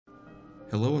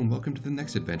Hello and welcome to the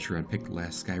next adventure on Picked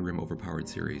Last Skyrim Overpowered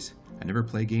series. I never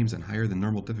play games on higher than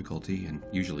normal difficulty, and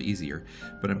usually easier,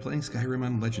 but I'm playing Skyrim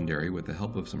on Legendary with the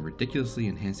help of some ridiculously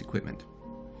enhanced equipment.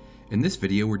 In this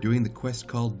video we're doing the quest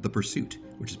called The Pursuit,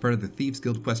 which is part of the Thieves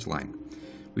Guild questline.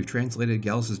 We've translated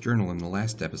Gallus's journal in the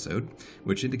last episode,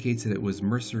 which indicates that it was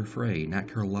Mercer Frey, not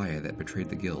Carlia, that betrayed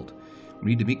the guild.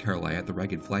 We need to meet Carlia at the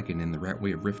Ragged Flagon in the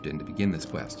Ratway of Riften to begin this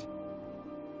quest.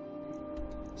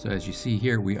 So as you see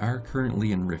here, we are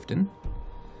currently in Riften,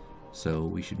 so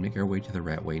we should make our way to the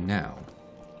Ratway now.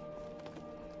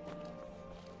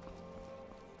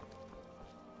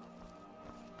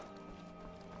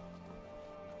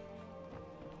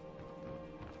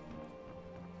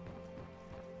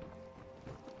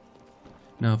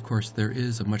 Now, of course, there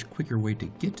is a much quicker way to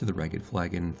get to the Ragged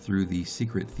Flagon through the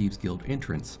secret Thieves Guild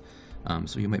entrance.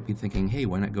 So you might be thinking, hey,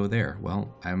 why not go there?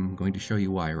 Well, I'm going to show you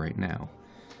why right now.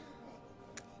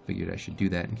 Figured I should do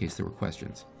that in case there were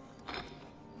questions.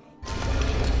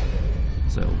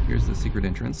 So here's the secret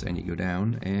entrance, and you go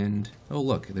down, and oh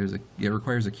look, it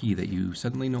requires a key that you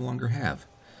suddenly no longer have.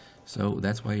 So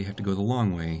that's why you have to go the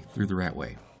long way through the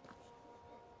Ratway.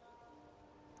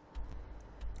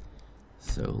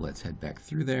 So let's head back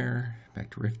through there, back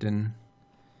to Riften,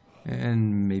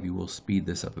 and maybe we'll speed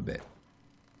this up a bit.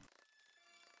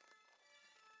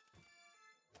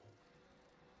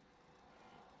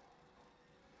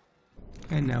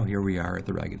 And now here we are at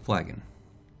the Ragged Flagon.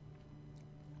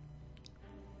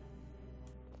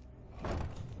 I'm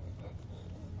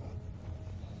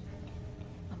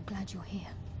glad you're here.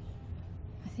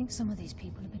 I think some of these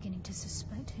people are beginning to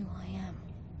suspect who I am.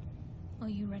 Are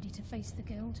you ready to face the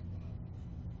guild?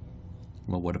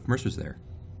 Well, what if Mercer's there?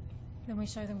 Then we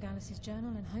show them Gallus's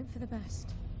journal and hope for the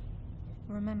best.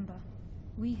 Remember,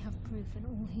 we have proof and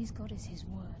all he's got is his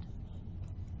word.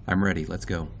 I'm ready, let's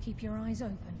go. Keep your eyes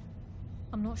open.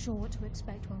 I'm not sure what to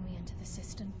expect when we enter the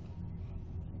cistern.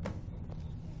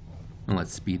 And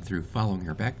let's speed through following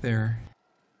her back there.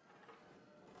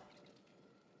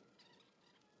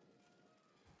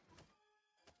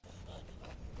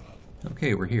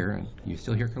 Okay, we're here. You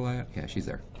still here, Carlia? Yeah, she's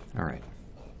there. Alright.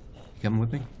 You coming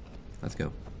with me? Let's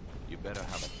go. You better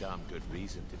have a damn good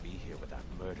reason to be here with that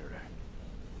murderer.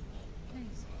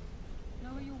 Please,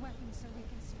 lower your weapons so we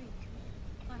can speak.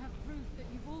 I have proof that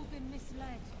you've all been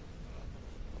misled.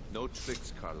 No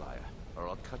tricks, Carlia, or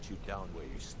I'll cut you down where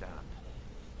you stand.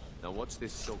 Now what's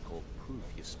this so-called proof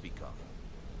you speak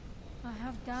of? I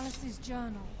have Gallus's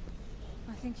journal.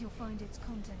 I think you'll find its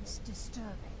contents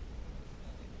disturbing.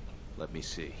 Let me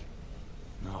see.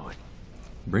 No, it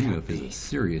Brynjolf is a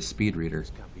serious speed reader. this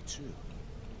can't be true.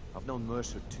 I've known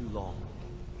Mercer too long.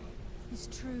 It's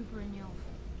true, Brynjolf.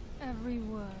 Every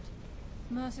word.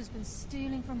 Mercer's been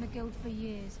stealing from the guild for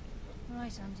years,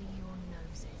 right under your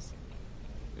noses.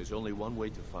 There's only one way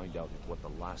to find out if what the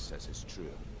lass says is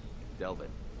true. Delvin,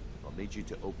 I'll need you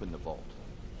to open the vault.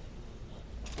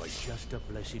 Wait just a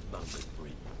blessed moment,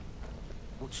 Bryn.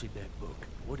 What's in that book?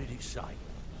 What did it say?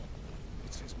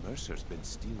 It says Mercer's been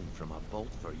stealing from our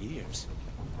vault for years.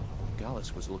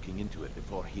 Gallus was looking into it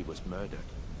before he was murdered.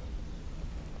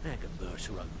 How can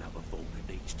Mercer open up a vault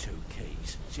that needs 2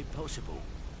 keys? It's impossible.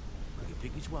 Could he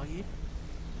pick his way in?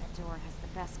 That door has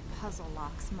the best puzzle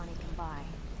locks money can buy.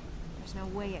 There's no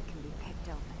way it can be picked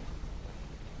open.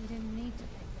 You didn't need to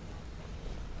pick them.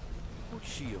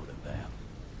 What's she on about?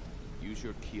 Use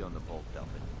your key on the vault,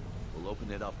 Delvin. We'll open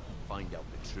it up and find out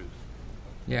the truth.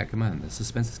 Yeah, come on, the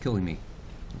suspense is killing me.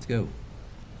 Let's go.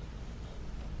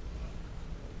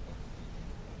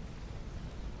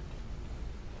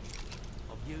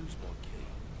 I've used my key,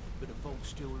 but the vault's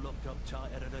still locked up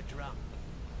tighter than a drum.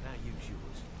 Now use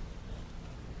yours.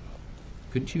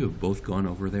 Couldn't you have both gone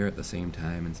over there at the same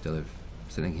time instead of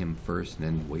sending him first and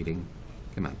then waiting?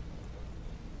 Come on.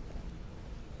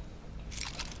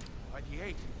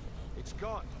 98. It's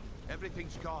gone.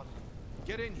 Everything's gone.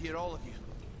 Get in here, all of you.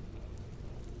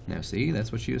 Now see,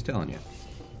 that's what she was telling you.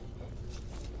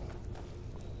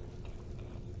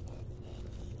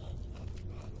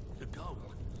 The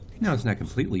gold. No, it's not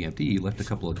completely empty. You left a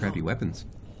couple of crappy weapons.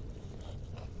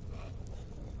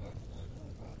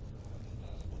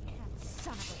 That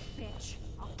son of a bitch.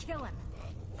 I'll kill him.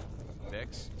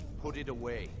 Vex, put it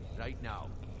away, right now.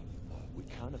 We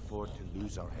can't afford to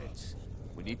lose our heads.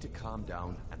 We need to calm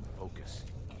down and focus.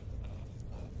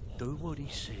 Do what he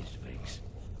says, Vex.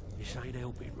 This ain't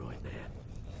helping right now.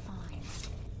 Fine.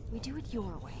 We do it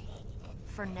your way.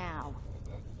 For now.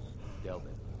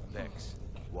 Delvin, Vex,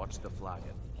 watch the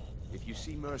flagon. If you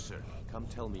see Mercer, come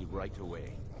tell me right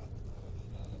away.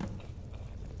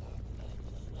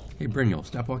 Hey, Brynjolf,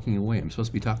 stop walking away. I'm supposed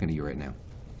to be talking to you right now.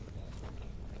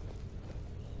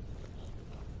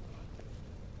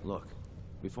 Look,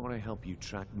 before I help you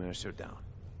track Mercer down,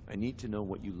 I need to know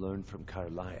what you learned from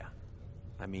Carlia.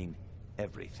 I mean,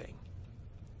 everything.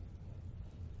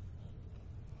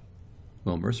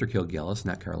 Well, Mercer killed Gallus,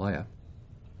 not Carlia.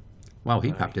 Wow,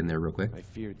 he popped in there real quick. I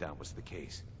feared that was the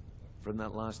case. From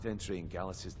that last entry in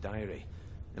Gallus's diary,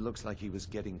 it looks like he was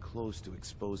getting close to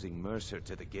exposing Mercer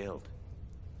to the Guild.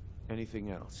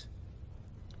 Anything else?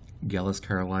 Gallus,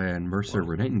 Carlia, and Mercer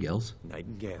were nightingales.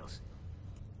 Nightingales.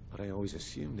 But I always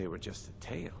assumed they were just a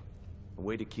tale. A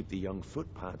way to keep the young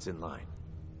footpads in line.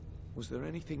 Was there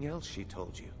anything else she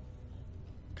told you?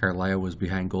 Carlia was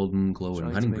behind Golden Glow and Trying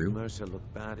to Honeybrew. make Mercer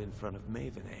look bad in front of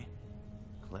Maven, eh?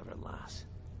 Clever lass.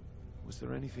 Was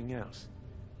there anything else?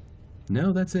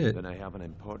 No, that's it. Then I have an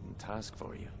important task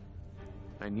for you.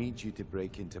 I need you to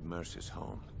break into Mercer's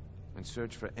home and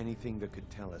search for anything that could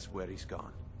tell us where he's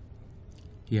gone.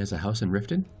 He has a house in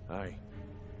Riften? Aye.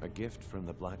 A gift from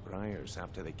the Blackbriars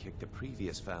after they kicked the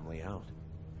previous family out.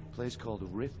 A place called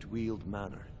Riftweald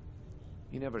Manor.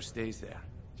 He never stays there,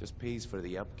 just pays for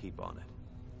the upkeep on it.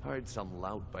 Hired some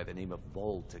lout by the name of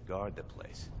Vold to guard the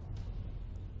place.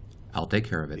 I'll take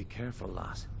care of Be it. careful,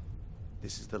 lass.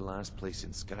 This is the last place in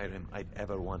Skyrim I'd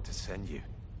ever want to send you.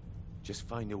 Just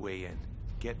find a way in,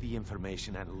 get the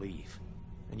information and leave.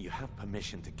 And you have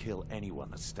permission to kill anyone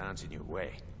that stands in your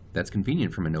way. That's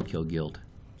convenient from a no-kill guild.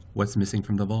 What's missing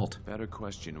from the vault? Better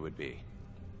question would be,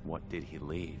 what did he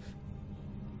leave?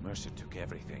 Mercer took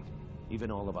everything. Even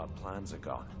all of our plans are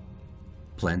gone.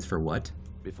 Plans for what?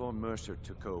 Before Mercer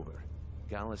took over,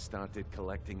 Gallus started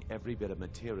collecting every bit of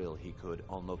material he could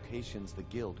on locations the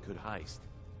guild could heist.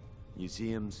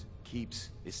 Museums,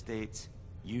 keeps, estates,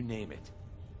 you name it.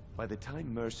 By the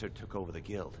time Mercer took over the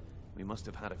guild, we must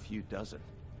have had a few dozen.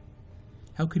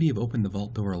 How could he have opened the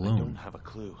vault door I don't alone? have a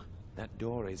clue. That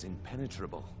door is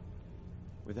impenetrable.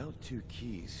 Without 2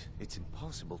 keys, it's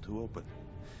impossible to open.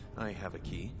 I have a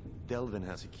key, Delvin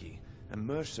has a key, and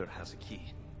Mercer has a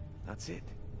key. That's it.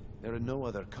 There are no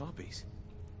other copies.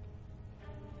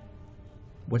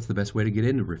 What's the best way to get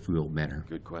into Riftweald Manor?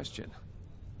 Good question.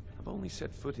 I've only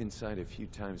set foot inside a few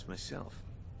times myself,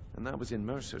 and that was in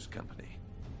Mercer's company.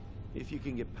 If you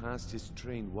can get past his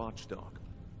trained watchdog,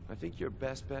 I think your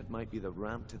best bet might be the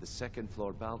ramp to the 2nd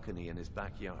floor balcony in his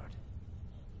backyard.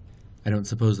 I don't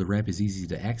suppose the ramp is easy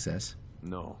to access.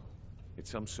 No. It's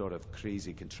some sort of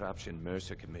crazy contraption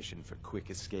Mercer commissioned for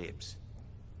quick escapes.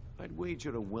 I'd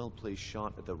wager a well-placed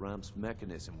shot at the ramp's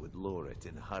mechanism would lower it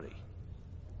in a hurry.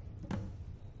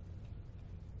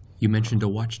 You mentioned a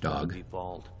watchdog. That'd be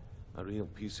Vold. A real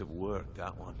piece of work,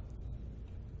 that one.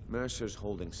 Mercer's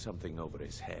holding something over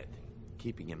his head,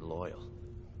 keeping him loyal.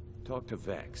 Talk to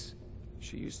Vex.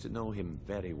 She used to know him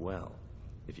very well,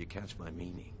 if you catch my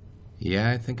meaning.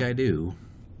 Yeah, I think I do.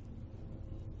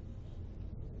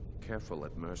 Careful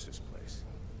at Mercer's place.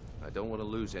 I don't want to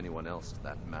lose anyone else to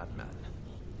that madman.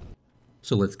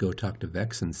 So let's go talk to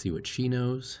Vex and see what she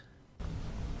knows.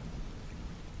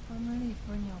 I'm relieved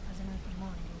Brynjolf has an open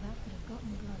mind, or that could have gotten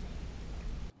bloody.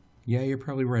 Yeah, you're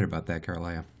probably right about that,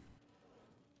 Carlia.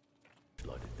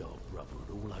 Like the dog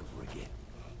brotherhood all over again.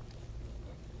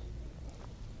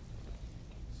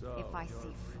 If I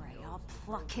see Frey, I'll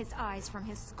pluck his eyes from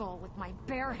his skull with my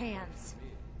bare hands.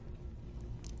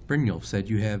 Brynjolf said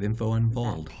you have info on That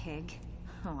Vold. pig.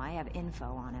 Oh, I have info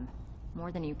on him.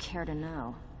 More than you care to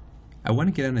know. I want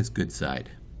to get on his good side.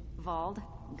 Vold?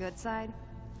 Good side?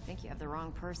 Think you have the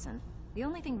wrong person. The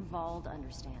only thing Vold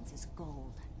understands is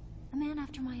gold. A man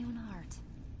after my own heart.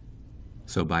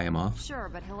 So buy him off? Sure,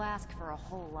 but he'll ask for a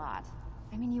whole lot.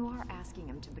 I mean, you are asking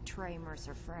him to betray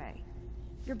Mercer Frey.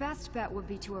 Your best bet would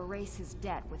be to erase his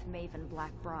debt with Maven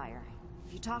Blackbriar.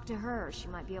 If you talk to her, she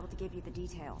might be able to give you the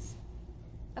details.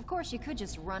 Of course, you could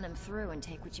just run him through and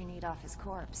take what you need off his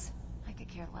corpse. I could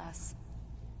care less.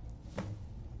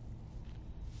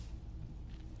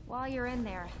 While you're in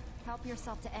there, help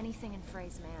yourself to anything in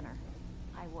Frey's Manor.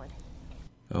 I would.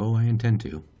 Oh, I intend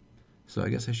to. So I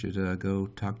guess I should go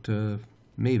talk to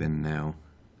Maven now.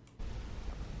 I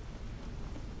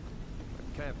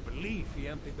can't believe he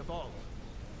emptied the vault.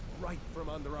 Right from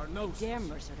under our noses. Dare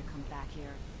Mercer to come back here.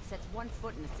 Sets one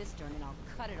foot in the cistern and I'll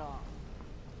cut it off.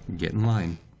 Get in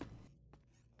line.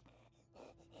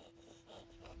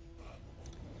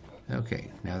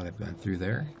 Okay, now that I've gone through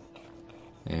there,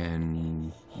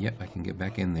 and yep, I can get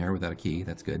back in there without a key.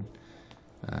 That's good.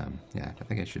 Yeah, I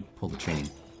think I should pull the chain.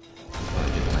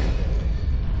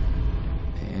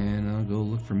 And I'll go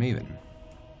look for Maven.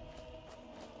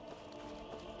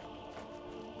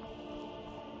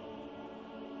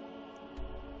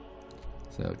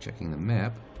 So checking the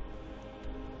map.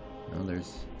 Well,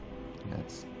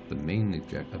 that's the main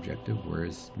objective. Where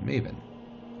is Maven?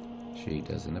 She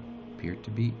doesn't appear to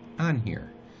be on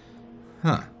here.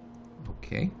 Huh.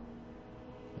 Okay.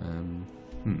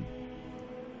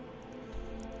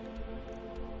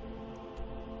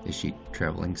 Is she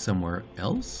traveling somewhere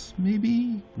else,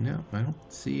 maybe? No, I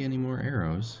don't see any more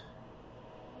arrows.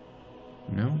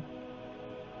 No?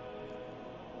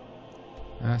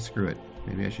 Ah, screw it.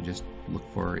 Maybe I should just look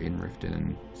for her in Riften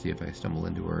and see if I stumble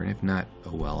into her, and if not,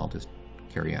 oh well, I'll just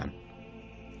carry on.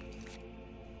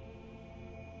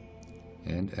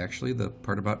 And actually, the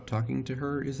part about talking to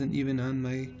her isn't even on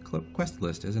my quest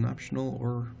list as an optional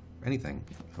or anything.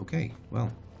 Okay,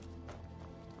 well.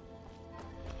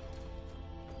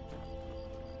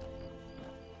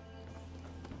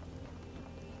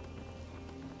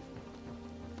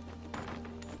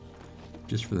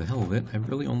 Just for the hell of it, I've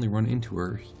really only run into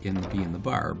her in the Bee and the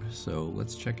Barb, so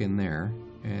let's check in there,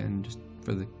 and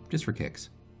just for kicks.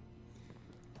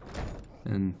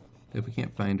 And if we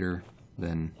can't find her,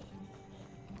 then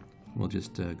we'll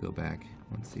just go back.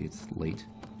 Let's see, it's late.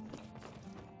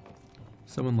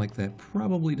 Someone like that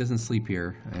probably doesn't sleep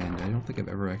here, and I don't think I've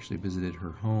ever actually visited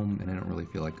her home, and I don't really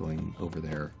feel like going over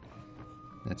there.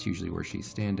 That's usually where she's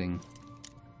standing.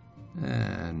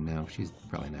 No, she's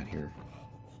probably not here.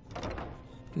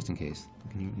 Just in case.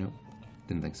 Can you? Nope.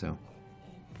 Didn't think so.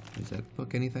 Does that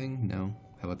book anything? No.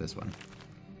 How about this one?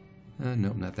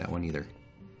 Nope, not that one either.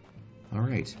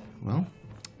 Alright. Well,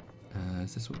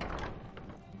 is this what?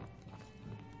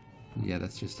 Yeah,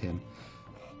 that's just him.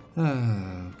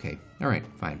 Okay. Alright,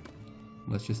 fine.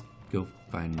 Let's just go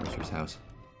find Mercer's house.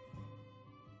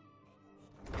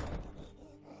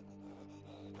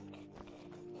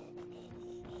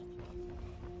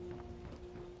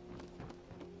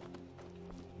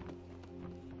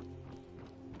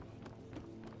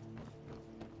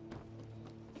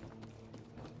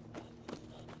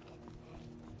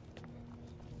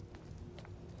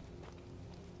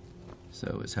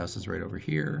 So his house is right over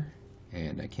here,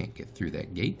 and I can't get through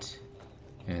that gate.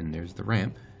 And there's the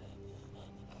ramp.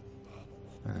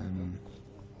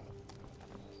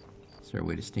 Is there a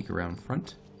way to sneak around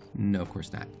front? No, of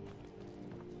course not.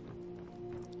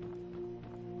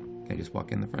 Can I just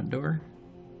walk in the front door?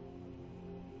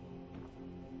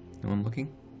 No one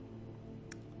looking?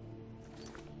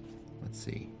 Let's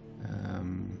see.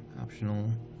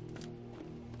 Optional.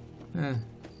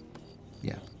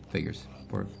 Yeah, figures.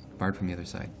 Barred from the other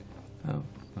side. Oh,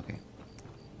 okay.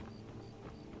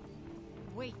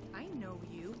 Wait, I know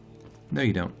you. No,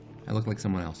 you don't. I look like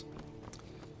someone else.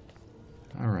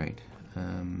 Alright.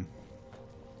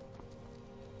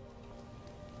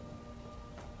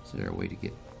 Is there a way to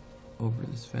get over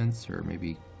this fence, or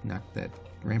maybe knock that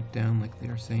ramp down like they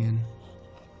are saying?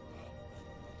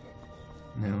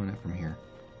 No, not from here.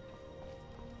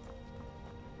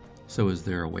 So is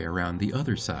there a way around the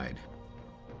other side?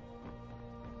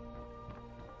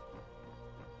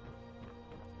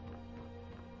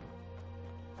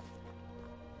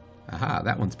 Aha,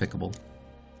 that one's pickable.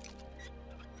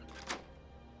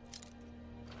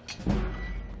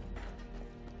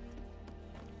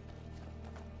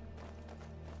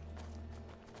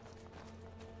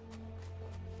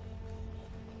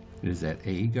 Is that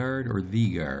a guard or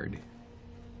the guard?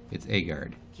 It's a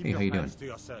guard. Hey, how you doing? To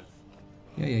yourself.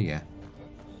 Yeah.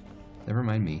 Never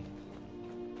mind me.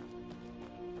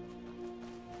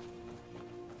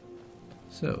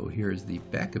 So here's the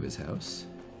back of his house.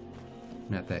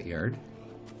 Not that yard.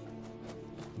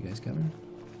 You guys coming?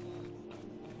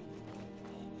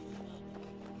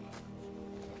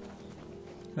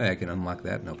 I can unlock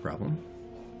that, no problem.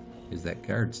 Is that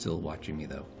guard still watching me,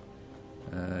 though?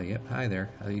 Yep. Hi there.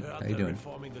 How you doing?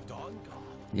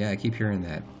 Yeah, I keep hearing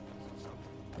that.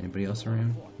 Anybody else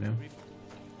around? No?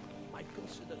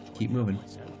 Keep moving.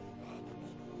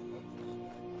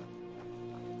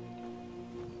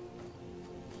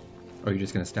 Oh, you're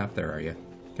just gonna stop there, are you?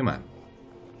 Come on.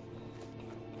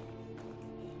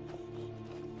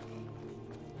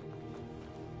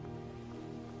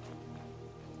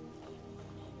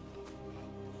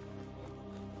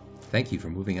 Thank you for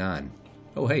moving on.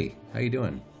 Oh, hey, how you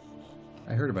doing?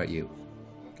 I heard about you.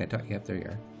 Can I talk you up? There you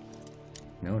are.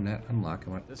 No, not unlock.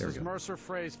 I want. This there we is go. Mercer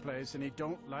Frey's place, and he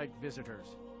don't like visitors.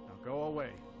 Now go away.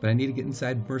 But I need to get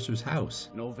inside Mercer's house.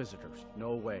 No visitors.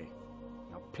 No way.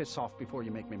 Now piss off before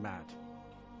you make me mad.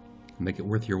 Make it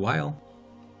worth your while.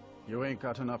 You ain't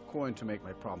got enough coin to make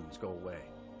my problems go away.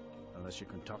 Unless you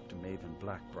can talk to Maven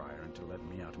Blackbriar into letting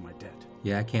me out of my debt.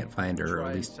 Yeah, I can't find her, or Try at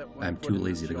and least set one I'm foot too in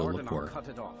lazy this to go yard look and for I'll her. cut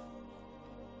it off.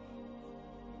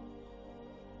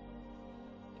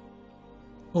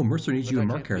 Oh, Mercer needs But you I in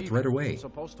can't Markarth leave right him. away. I'm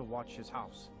supposed to watch his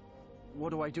house.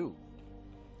 What do I do?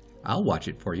 I'll watch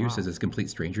it for you, Wow. says this complete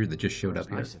stranger that just showed That's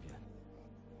up here. nice of you.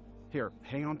 Here,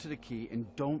 hang on to the key and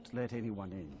don't let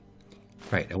anyone in.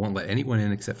 Right, I won't let anyone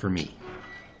in except for me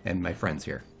and my friends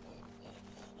here.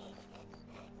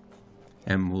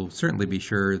 And we'll certainly be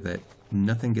sure that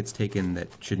nothing gets taken that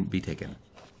shouldn't be taken,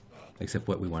 except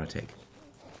what we want to take.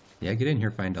 Yeah, get in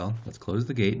here, Findall. Let's close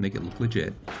the gate, make it look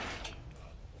legit.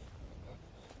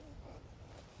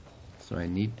 So I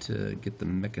need to get the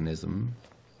mechanism,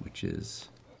 which is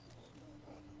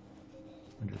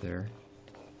under there.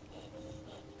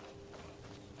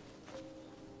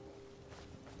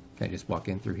 Can I just walk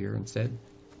in through here instead?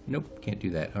 Nope, can't do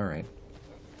that. Alright.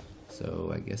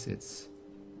 So I guess it's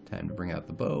time to bring out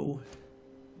the bow.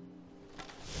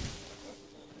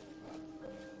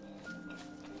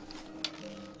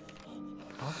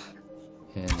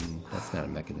 And that's not a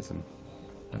mechanism.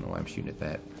 I don't know why I'm shooting at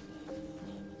that.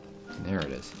 There it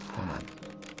is. Come on.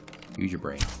 Use your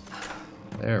brain.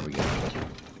 There we go.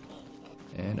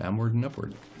 And onward and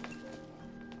upward.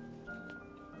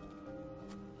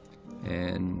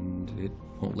 And it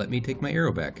won't let me take my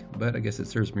arrow back, but I guess it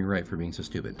serves me right for being so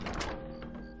stupid.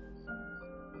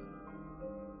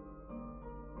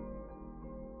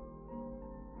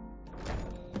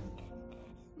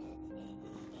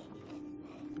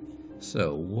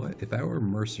 So, what if I were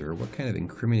Mercer, what kind of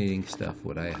incriminating stuff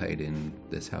would I hide in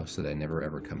this house that I never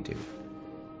ever come to?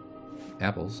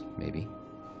 Apples, maybe.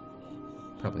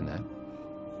 Probably not.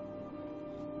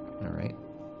 Alright.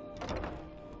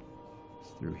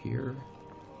 It's through here.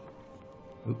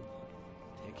 Oop.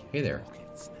 Hey there.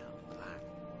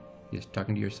 You just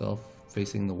talking to yourself,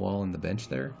 facing the wall and the bench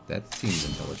there? That seems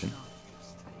intelligent.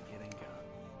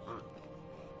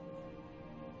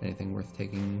 Anything worth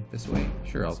taking this way?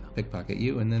 Sure, I'll pickpocket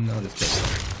you, and then I'll just take it.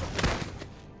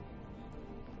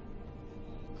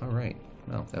 Alright,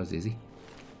 well, that was easy.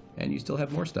 And you still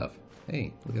have more stuff.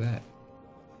 Hey, look at that.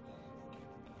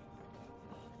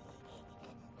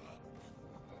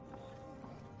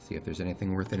 See if there's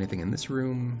anything worth anything in this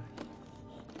room.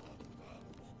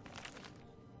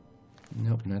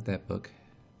 Nope, not that book.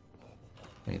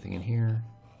 Anything in here?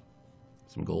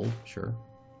 Some gold, sure.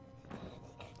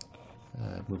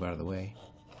 Move out of the way.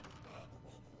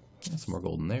 Yeah, some more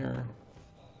gold in there.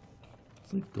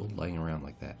 Let's leave gold lying around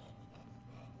like that.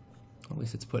 At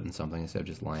least it's put in something instead of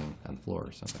just lying on the floor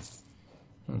or something.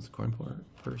 Oh, it's a coin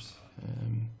purse.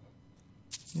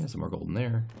 Yeah, some more gold in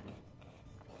there.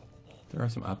 There are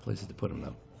some odd places to put them,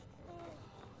 though.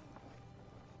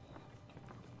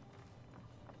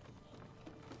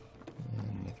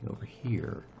 And anything over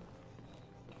here?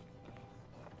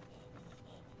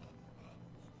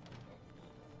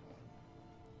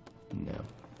 No.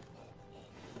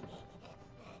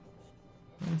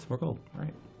 And some more gold. All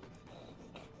right.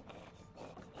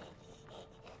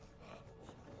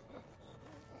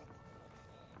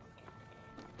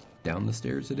 Down the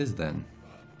stairs it is then.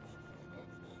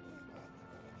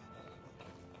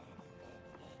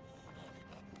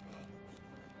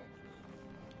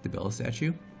 The Bella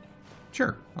statue?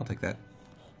 Sure, I'll take that.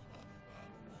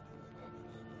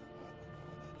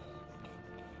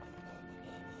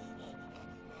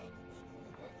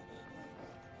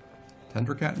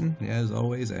 Tundra cotton? Yeah, as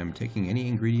always, I am taking any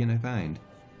ingredient I find.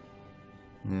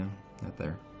 No, not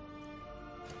there.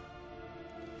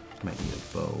 Might need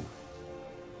a bow.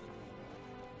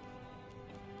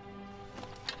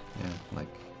 Yeah, like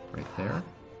right there.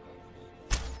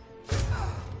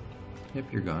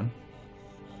 Yep, you're gone.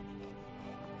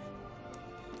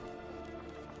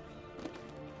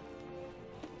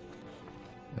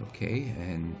 Okay,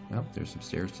 and well, there's some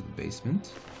stairs to the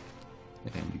basement.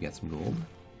 And you get some gold.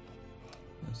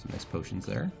 There's some nice potions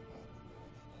there.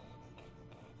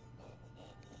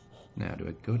 Now, do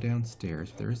I go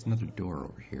downstairs? There is another door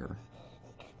over here.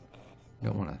 I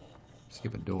don't want to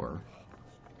skip a door.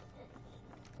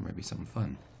 There might be something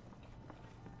fun.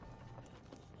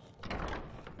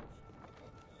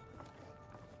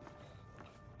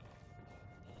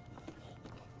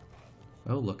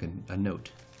 Oh, look, a note.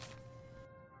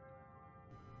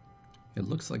 It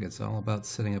looks like it's all about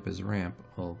setting up his ramp.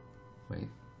 Oh, wait.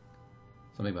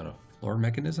 Something about a floor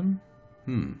mechanism?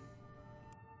 I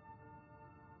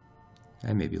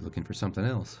may be looking for something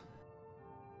else.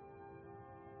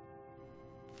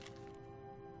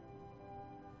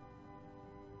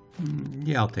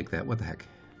 Yeah, I'll take that. What the heck?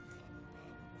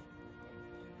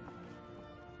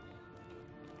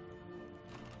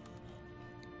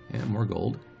 And more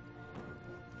gold.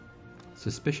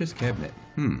 Suspicious cabinet.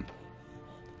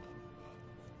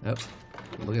 Oh,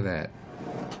 look at that.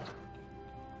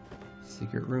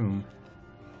 Secret room.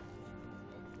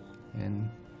 And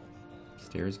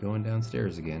stairs going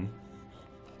downstairs again.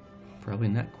 Probably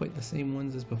not quite the same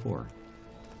ones as before.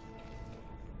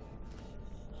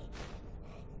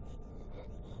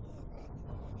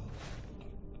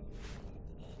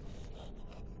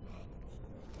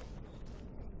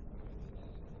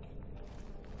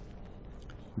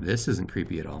 This isn't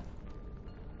creepy at all.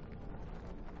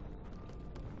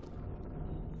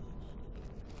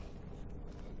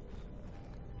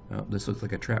 Oh, this looks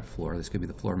like a trap floor. This could be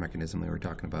the floor mechanism they were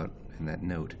talking about in that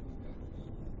note.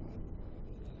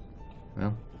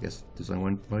 Well, I guess there's only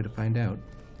one way to find out.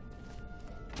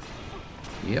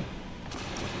 Yep.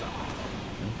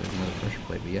 Oh, there's another pressure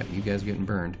plate, but yeah, you guys are getting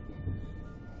burned.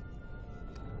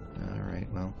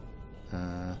 Alright, well.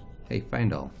 Hey,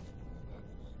 find all.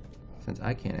 Since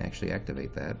I can't actually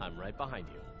activate that. I'm right behind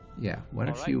you. Yeah, why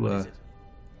don't you,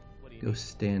 go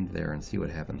stand there and see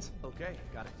what happens. Okay,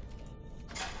 got it.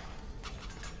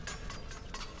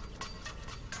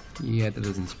 Yeah, that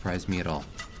doesn't surprise me at all.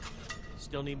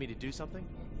 Still need me to do something?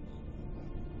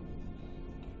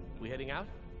 We heading out?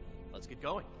 Let's get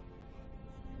going.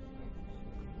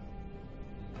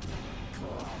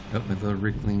 Oh, my little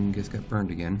Riftweald just got burned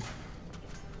again.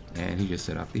 And he just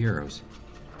set off the arrows.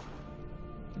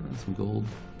 Some gold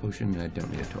potion, and I don't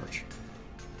need a torch.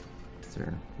 Is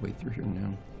there a way through here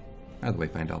now? Either way,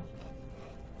 find all.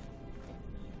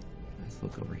 Let's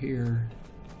look over here.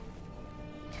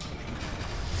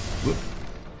 Whoop!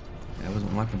 I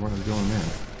wasn't watching where I was going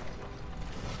there.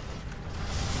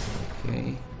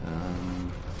 Okay.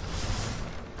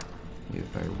 Maybe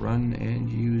if I run and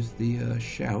use the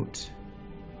shout.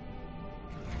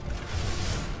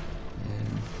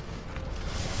 And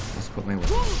let's put my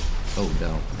weapon. Oh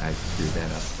no, I screwed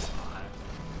that up.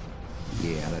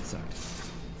 Yeah, that sucked.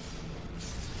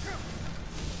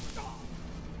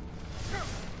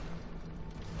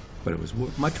 But it was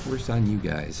much worse on you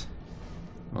guys.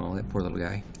 Oh, that poor little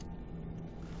guy.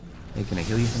 Hey, can I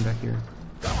heal you from back here?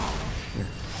 Here.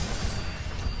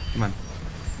 Come on.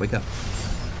 Wake up.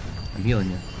 I'm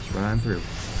healing you. Just run on through.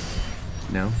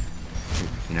 No?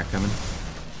 You're not coming?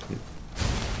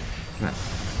 Come on.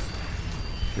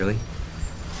 Really?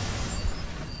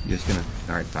 You're just gonna...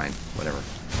 Alright, fine. Whatever.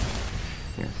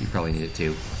 Here, you probably need it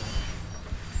too.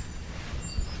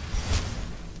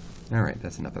 Alright,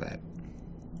 that's enough of that.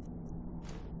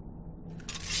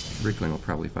 Riftweald will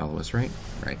probably follow us, right?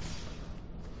 Right.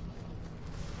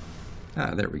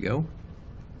 Ah, there we go.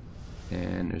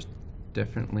 And there's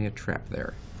definitely a trap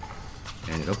there.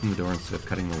 And it opened the door instead of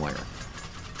cutting the wire.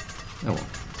 Oh well.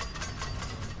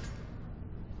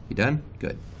 You done?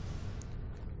 Good.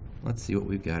 Let's see what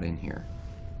we've got in here.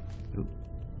 Ooh,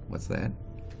 what's that?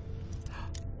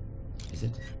 Is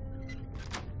it?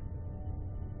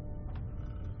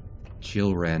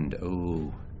 Chill Rend.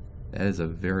 Oh, that is a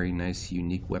very nice,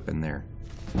 unique weapon there.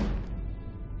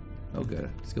 Oh, good.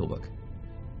 Skill book.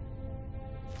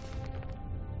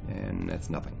 And that's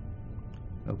nothing.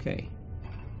 Okay.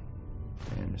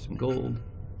 And there's some gold.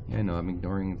 Yeah, I know, I'm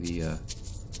ignoring the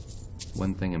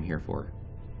one thing I'm here for.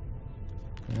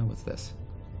 Now, what's this?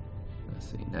 Let's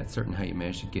see. Not certain how you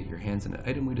managed to get your hands on an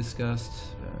item we discussed.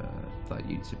 Thought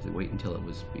you'd simply wait until it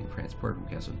was being transported from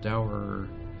Castle Dower.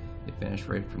 It vanished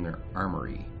right from their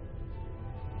armory.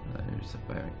 There's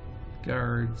by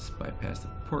guards, bypass the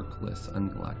portcullis,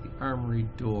 unlock the armory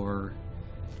door,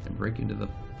 and break into the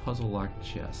puzzle-locked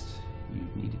chest.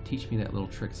 You need to teach me that little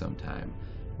trick sometime.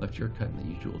 Left your cut in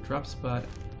the usual drop spot.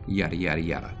 Yada yada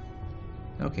yada.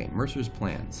 Okay, Mercer's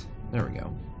plans. There we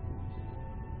go.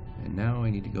 And now I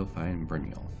need to go find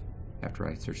Brynjolf after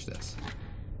I search this.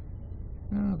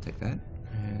 I'll take that.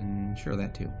 And sure,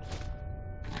 that too.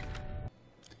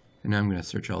 And now I'm going to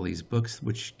search all these books,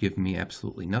 which give me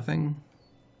absolutely nothing.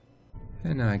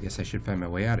 And now I guess I should find my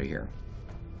way out of here.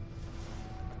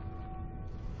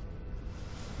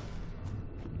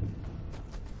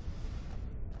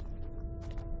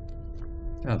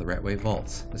 Oh, the Ratway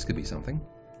Vaults. This could be something.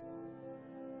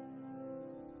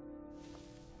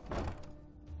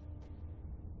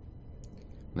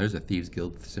 There's a Thieves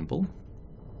Guild symbol.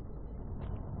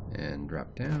 And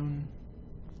drop down.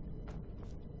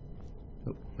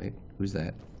 Oh, wait. Who's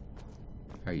that?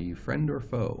 Are you friend or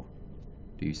foe?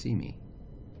 Do you see me?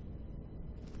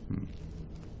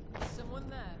 Someone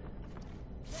there.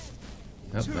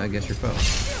 Oh, I guess you're foe.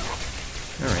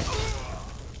 Alright.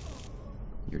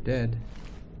 You're dead.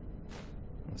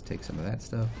 Let's take some of that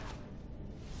stuff.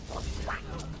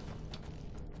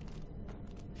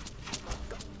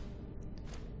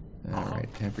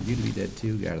 Alright, time for you to be dead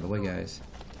too. Get out of the way, guys.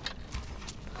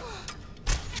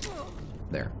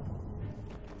 There.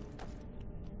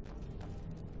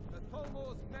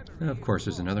 And of course,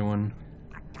 there's another one.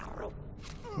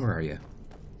 Where are you?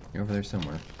 You're over there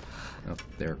somewhere. Oh,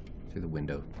 there. Through the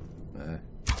window.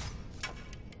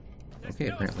 Okay,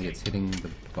 apparently it's hitting the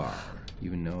bar.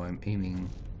 Even though I'm aiming...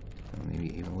 Oh,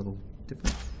 maybe aim a little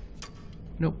different?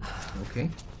 Nope. Okay.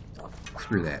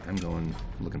 Screw that. I'm going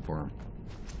looking for him.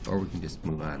 Or we can just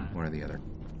move on, one or the other.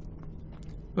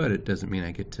 But it doesn't mean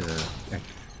I get to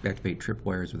activate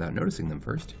tripwires without noticing them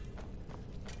first.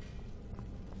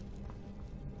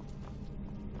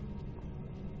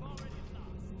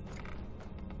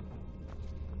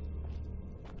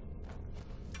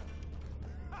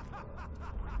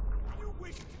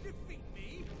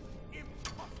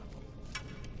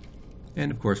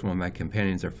 And of course, while my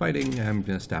companions are fighting, I'm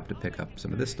going to stop to pick up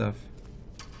some of this stuff.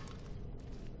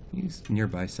 He's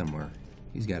nearby somewhere.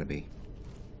 He's got to be.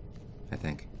 I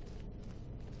think.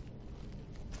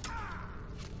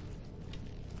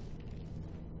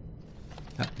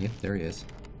 Ah, yep, there he is.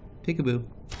 Peekaboo.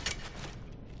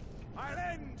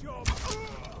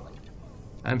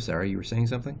 I'm sorry, you were saying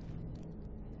something?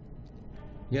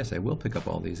 Yes, I will pick up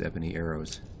all these ebony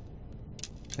arrows.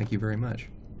 Thank you very much.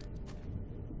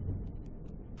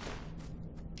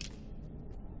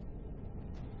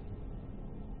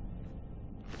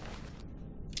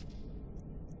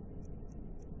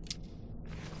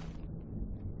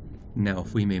 Now,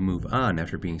 if we may move on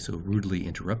after being so rudely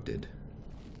interrupted.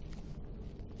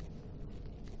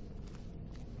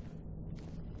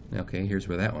 Okay, here's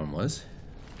where that one was.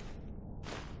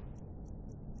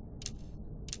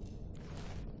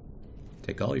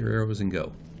 Take all your arrows and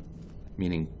go.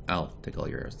 Meaning, I'll take all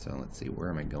your arrows. So let's see, where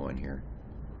am I going here?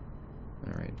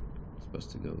 Alright, supposed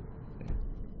to go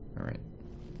there. Alright.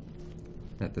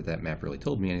 Not that that map really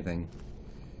told me anything,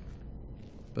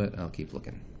 but I'll keep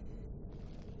looking.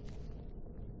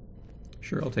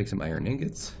 Sure, I'll take some iron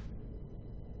ingots.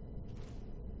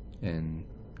 And,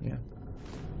 yeah,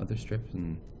 leather strips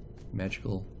and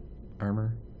magical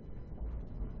armor.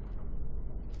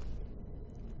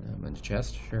 And a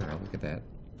chest, sure, I'll look at that.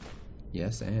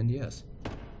 Yes, and yes.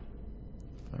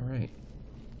 Alright.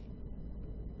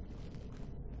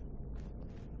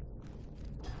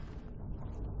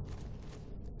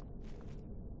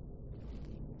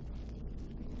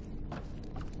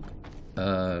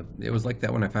 It was like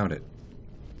that when I found it.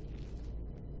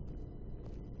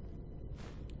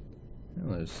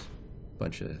 Well, there's a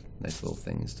bunch of nice little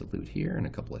things to loot here and a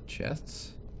couple of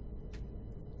chests.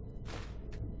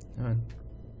 Come on.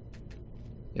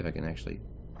 If I can actually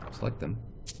select them.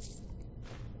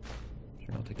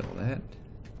 Sure, I'll take all that.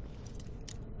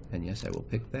 And yes, I will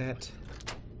pick that.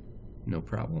 No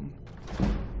problem.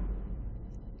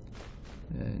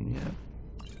 And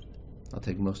yeah, I'll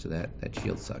take most of that. That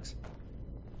shield sucks.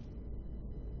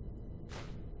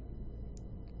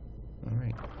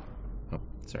 Alright. Oh,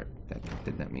 sorry. That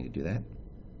did not mean to do that.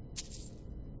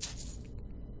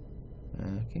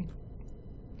 Okay.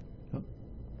 Oh.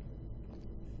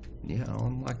 Yeah, I'll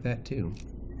unlock that too.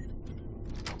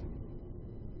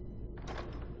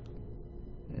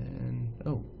 And,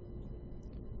 oh.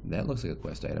 That looks like a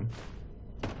quest item.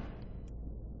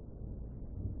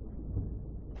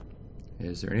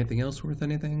 Is there anything else worth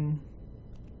anything?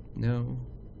 No.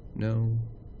 No.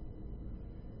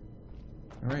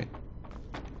 Alright.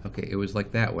 Okay, it was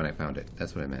like that when I found it.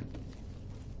 That's what I meant.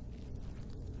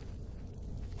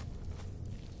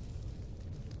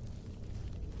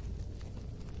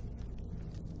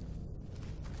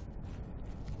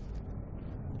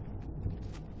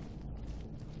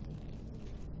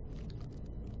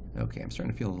 Okay, I'm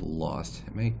starting to feel a little lost.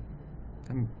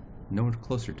 I'm no much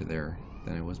closer to there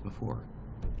than I was before.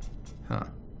 Huh.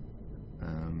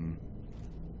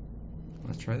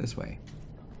 Let's try this way.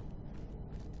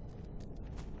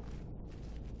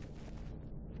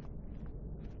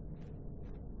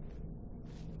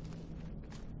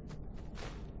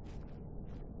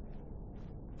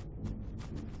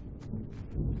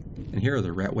 And here are the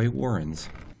Ratway Warrens.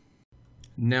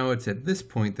 Now it's at this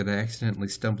point that I accidentally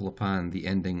stumble upon the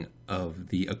ending of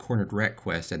the A Cornered Rat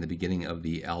quest and the beginning of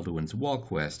the Alduin's Wall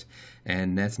quest,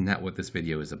 and that's not what this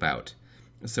video is about.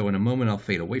 So in a moment I'll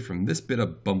fade away from this bit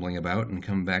of bumbling about and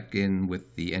come back in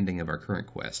with the ending of our current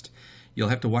quest. You'll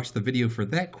have to watch the video for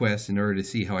that quest in order to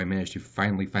see how I managed to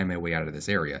finally find my way out of this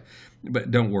area. But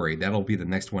don't worry, that'll be the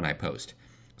next one I post.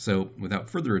 So without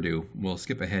further ado, we'll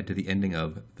skip ahead to the ending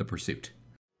of The Pursuit.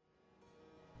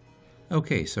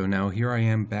 Okay, so now here I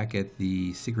am back at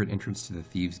the secret entrance to the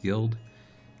Thieves Guild,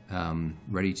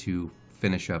 ready to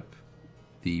finish up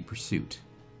the pursuit.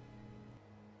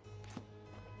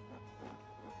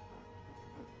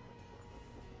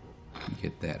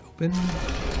 Get that open.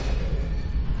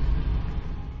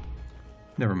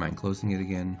 Never mind closing it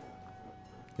again.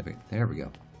 There we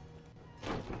go.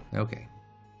 Okay.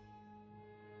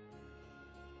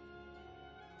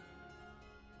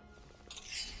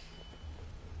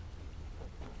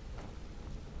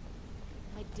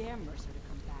 Dare Mercer to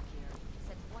come back here.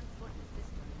 Sets one foot in the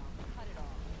cistern and I'll cut it off.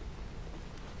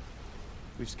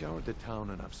 We've scoured the town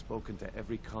and I've spoken to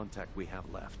every contact we have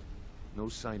left. No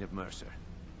sign of Mercer.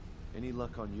 Any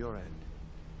luck on your end?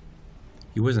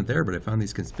 He wasn't there, but I found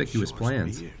these conspicuous Sure,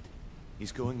 plans. weird.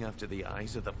 He's going after the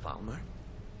eyes of the Falmer?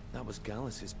 That was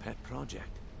Gallus's pet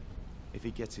project. If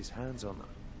he gets his hands on them,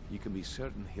 you can be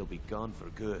certain he'll be gone for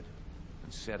good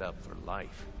and set up for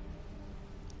life.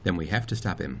 Then we have to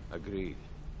stop him. Agreed.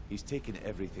 He's taken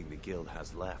everything the guild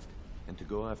has left, and to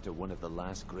go after one of the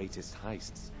last greatest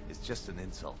heists is just an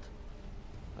insult.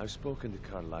 I've spoken to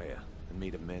Carlia and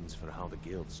made amends for how the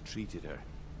guild's treated her.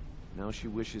 Now she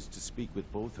wishes to speak with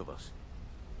both of us.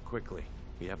 Quickly,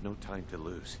 we have no time to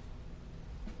lose.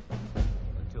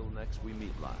 Until next we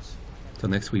meet, lass. Till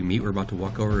next we meet, we're about to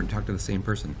walk over and talk to the same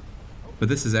person. But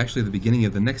this is actually the beginning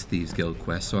of the next Thieves Guild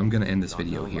quest, so I'm going to end this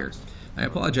video here. I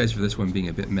apologize for this one being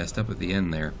a bit messed up at the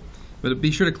end there. But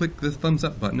be sure to click the thumbs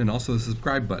up button and also the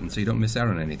subscribe button so you don't miss out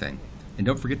on anything. And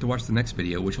don't forget to watch the next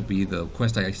video, which will be the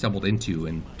quest I stumbled into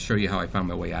and show you how I found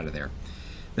my way out of there.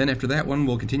 Then after that one,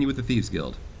 we'll continue with the Thieves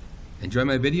Guild. Enjoy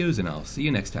my videos, and I'll see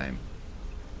you next time.